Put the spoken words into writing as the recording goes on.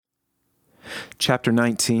Chapter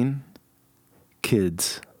 19,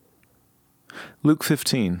 Kids. Luke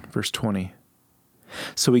 15, verse 20.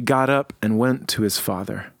 So he got up and went to his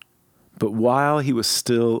father. But while he was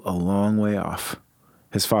still a long way off,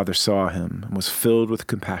 his father saw him and was filled with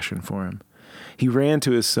compassion for him. He ran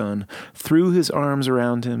to his son, threw his arms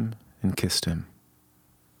around him, and kissed him.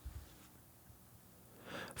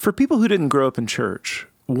 For people who didn't grow up in church,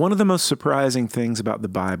 one of the most surprising things about the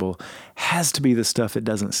Bible has to be the stuff it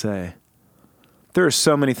doesn't say. There are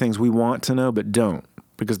so many things we want to know but don't,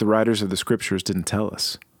 because the writers of the scriptures didn't tell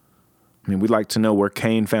us. We'd like to know where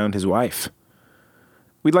Cain found his wife.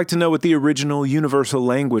 We'd like to know what the original universal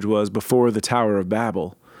language was before the Tower of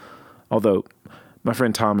Babel. Although, my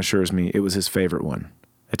friend Tom assures me it was his favorite one,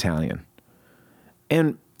 Italian.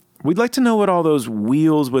 And we'd like to know what all those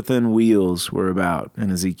wheels within wheels were about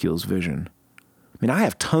in Ezekiel's vision. I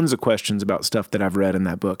have tons of questions about stuff that I've read in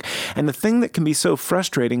that book. And the thing that can be so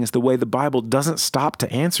frustrating is the way the Bible doesn't stop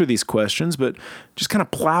to answer these questions, but just kind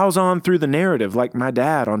of plows on through the narrative like my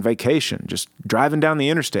dad on vacation, just driving down the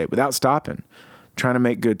interstate without stopping, trying to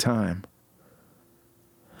make good time.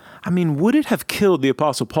 Would it have killed the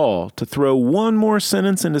Apostle Paul to throw one more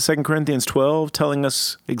sentence into 2 Corinthians 12 telling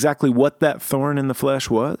us exactly what that thorn in the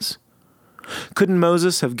flesh was? Couldn't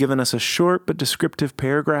Moses have given us a short but descriptive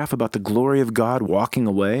paragraph about the glory of God walking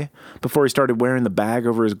away before he started wearing the bag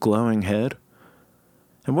over his glowing head?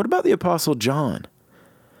 And what about the Apostle John?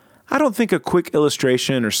 I don't think a quick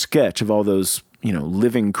illustration or sketch of all those,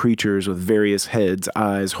 living creatures with various heads,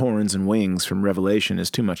 eyes, horns, and wings from Revelation is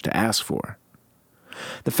too much to ask for.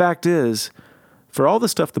 The fact is, for all the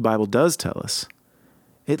stuff the Bible does tell us,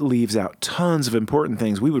 it leaves out tons of important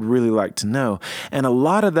things we would really like to know, and a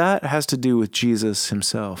lot of that has to do with Jesus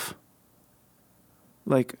himself.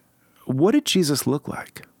 Like, what did Jesus look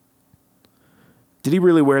like? Did he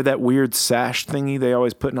really wear that weird sash thingy they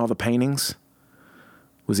always put in all the paintings?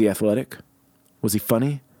 Was he athletic? Was he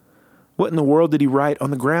funny? What in the world did he write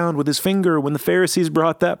on the ground with his finger when the Pharisees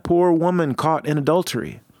brought that poor woman caught in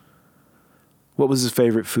adultery? What was his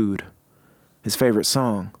favorite food? His favorite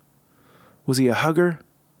song? Was he a hugger?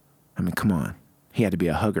 Come on. He had to be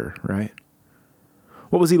a hugger, right?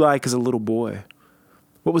 What was he like as a little boy?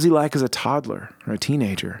 What was he like as a toddler or a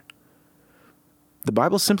teenager? The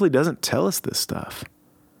Bible simply doesn't tell us this stuff.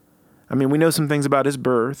 We know some things about his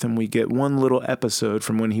birth, and we get one little episode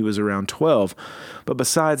from when he was around 12. But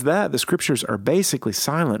besides that, the scriptures are basically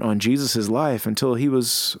silent on Jesus' life until he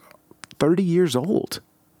was 30 years old.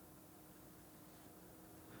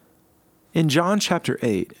 In John chapter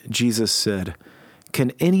 8, Jesus said,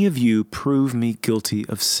 "Can any of you prove me guilty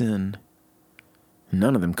of sin?"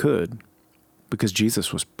 None of them could, because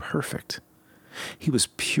Jesus was perfect. He was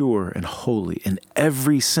pure and holy in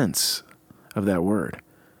every sense of that word.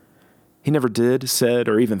 He never did, said,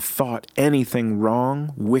 or even thought anything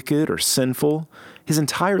wrong, wicked, or sinful his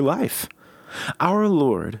entire life. Our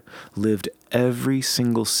Lord lived every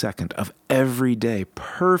single second of every day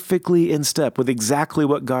perfectly in step with exactly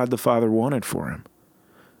what God the Father wanted for him.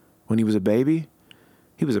 When he was a baby,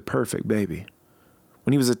 he was a perfect baby.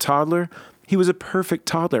 When he was a toddler, he was a perfect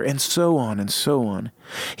toddler, and so on and so on.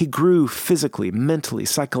 He grew physically, mentally,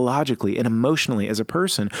 psychologically, and emotionally as a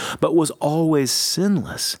person, but was always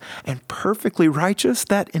sinless and perfectly righteous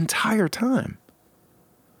that entire time.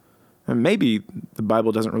 And maybe the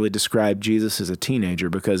Bible doesn't really describe Jesus as a teenager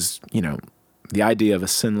because, the idea of a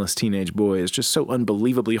sinless teenage boy is just so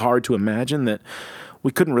unbelievably hard to imagine that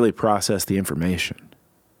we couldn't really process the information.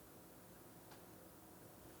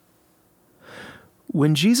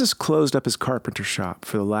 When Jesus closed up his carpenter shop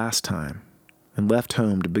for the last time and left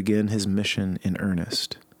home to begin his mission in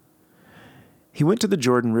earnest, he went to the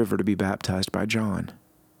Jordan River to be baptized by John.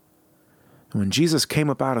 And when Jesus came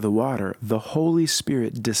up out of the water, the Holy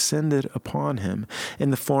Spirit descended upon him in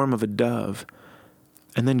the form of a dove.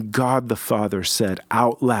 And then God the Father said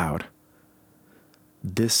out loud,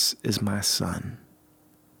 "This is my Son,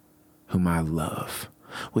 whom I love.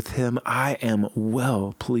 With him I am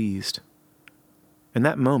well pleased." In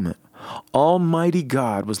that moment, Almighty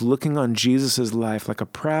God was looking on Jesus' life like a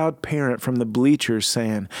proud parent from the bleachers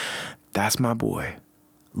saying, "That's my boy.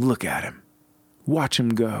 Look at him. Watch him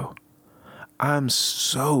go. I'm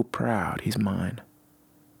so proud he's mine."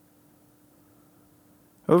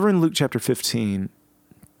 Over in Luke chapter 15,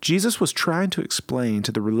 Jesus was trying to explain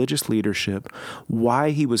to the religious leadership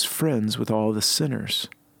why he was friends with all the sinners.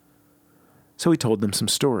 So he told them some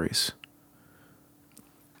stories.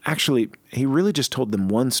 Actually, he really just told them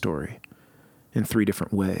one story in 3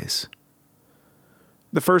 different ways.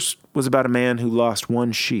 The first was about a man who lost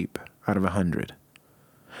 1 sheep out of 100.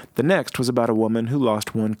 The next was about a woman who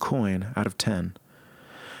lost 1 coin out of 10.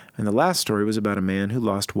 And the last story was about a man who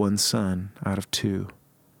lost one son out of two.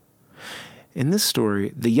 In this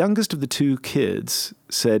story, the youngest of the two kids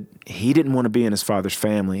said he didn't want to be in his father's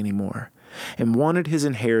family anymore and wanted his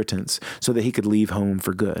inheritance so that he could leave home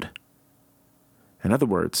for good. In other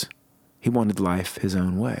words, he wanted life his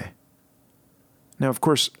own way. Now, of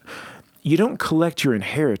course, you don't collect your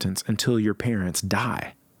inheritance until your parents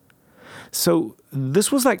die. So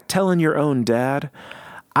this was like telling your own dad,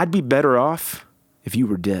 I'd be better off if you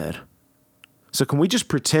were dead. So can we just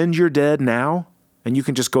pretend you're dead now and you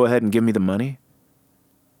can just go ahead and give me the money?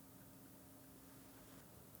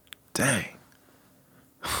 Dang.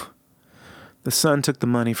 The son took the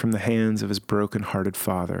money from the hands of his broken-hearted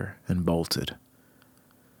father and bolted.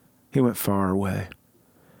 He went far away,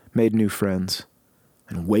 made new friends,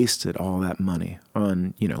 and wasted all that money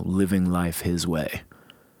on, living life his way.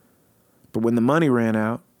 But when the money ran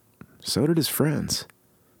out, so did his friends.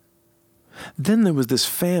 Then there was this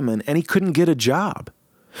famine, and he couldn't get a job.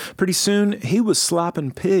 Pretty soon, he was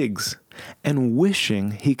slopping pigs and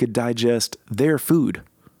wishing he could digest their food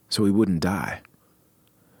so he wouldn't die.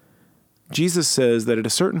 Jesus says that at a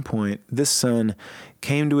certain point, this son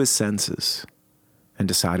came to his senses and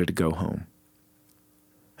decided to go home.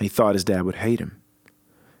 And he thought his dad would hate him.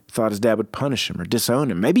 He thought his dad would punish him or disown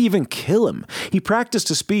him, maybe even kill him. He practiced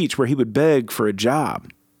a speech where he would beg for a job.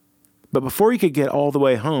 But before he could get all the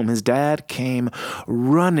way home, his dad came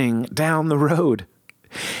running down the road.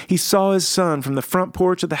 He saw his son from the front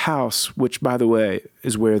porch of the house, which, by the way,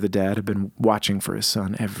 is where the dad had been watching for his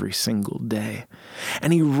son every single day.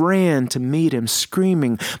 And he ran to meet him,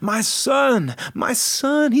 screaming, my son,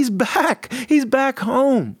 he's back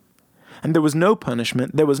home. And there was no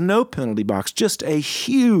punishment, there was no penalty box, just a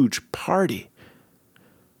huge party.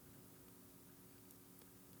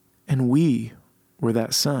 And we were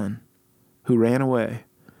that son who ran away,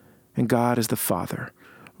 and God is the Father,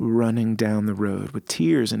 running down the road with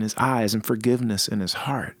tears in his eyes and forgiveness in his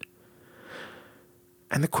heart.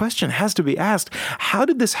 And the question has to be asked, how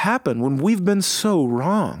did this happen when we've been so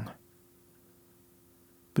wrong?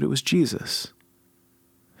 But it was Jesus.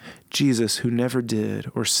 Jesus, who never did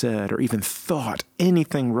or said or even thought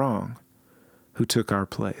anything wrong, who took our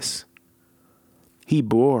place. He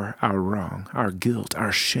bore our wrong, our guilt,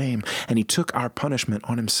 our shame, and he took our punishment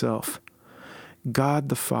on himself. God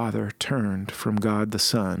the Father turned from God the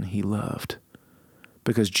Son he loved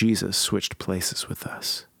because Jesus switched places with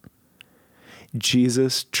us.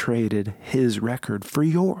 Jesus traded his record for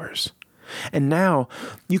yours. And now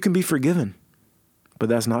you can be forgiven. But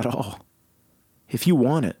that's not all. If you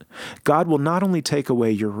want it, God will not only take away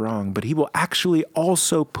your wrong, but he will actually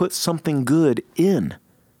also put something good in.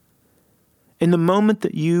 In the moment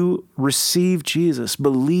that you receive Jesus,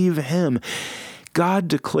 believe him, God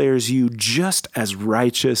declares you just as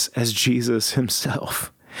righteous as Jesus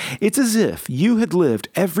himself. It's as if you had lived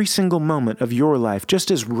every single moment of your life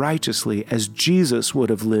just as righteously as Jesus would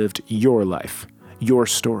have lived your life, your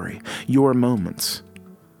story, your moments.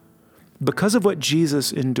 Because of what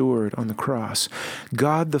Jesus endured on the cross,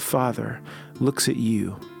 God the Father looks at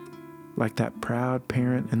you like that proud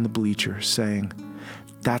parent in the bleachers saying,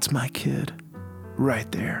 that's my kid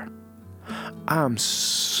right there. I'm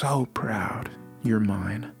so proud you're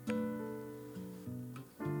mine.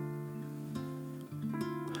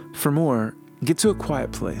 For more, get to a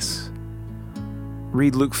quiet place.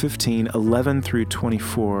 Read Luke 15, 11 through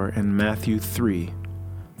 24, and Matthew 3,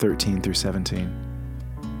 13 through 17.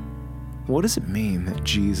 What does it mean that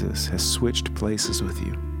Jesus has switched places with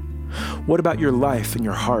you? What about your life and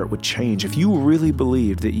your heart would change if you really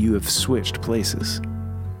believed that you have switched places?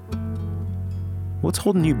 What's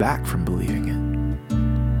holding you back from believing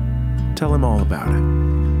it? Tell him all about it.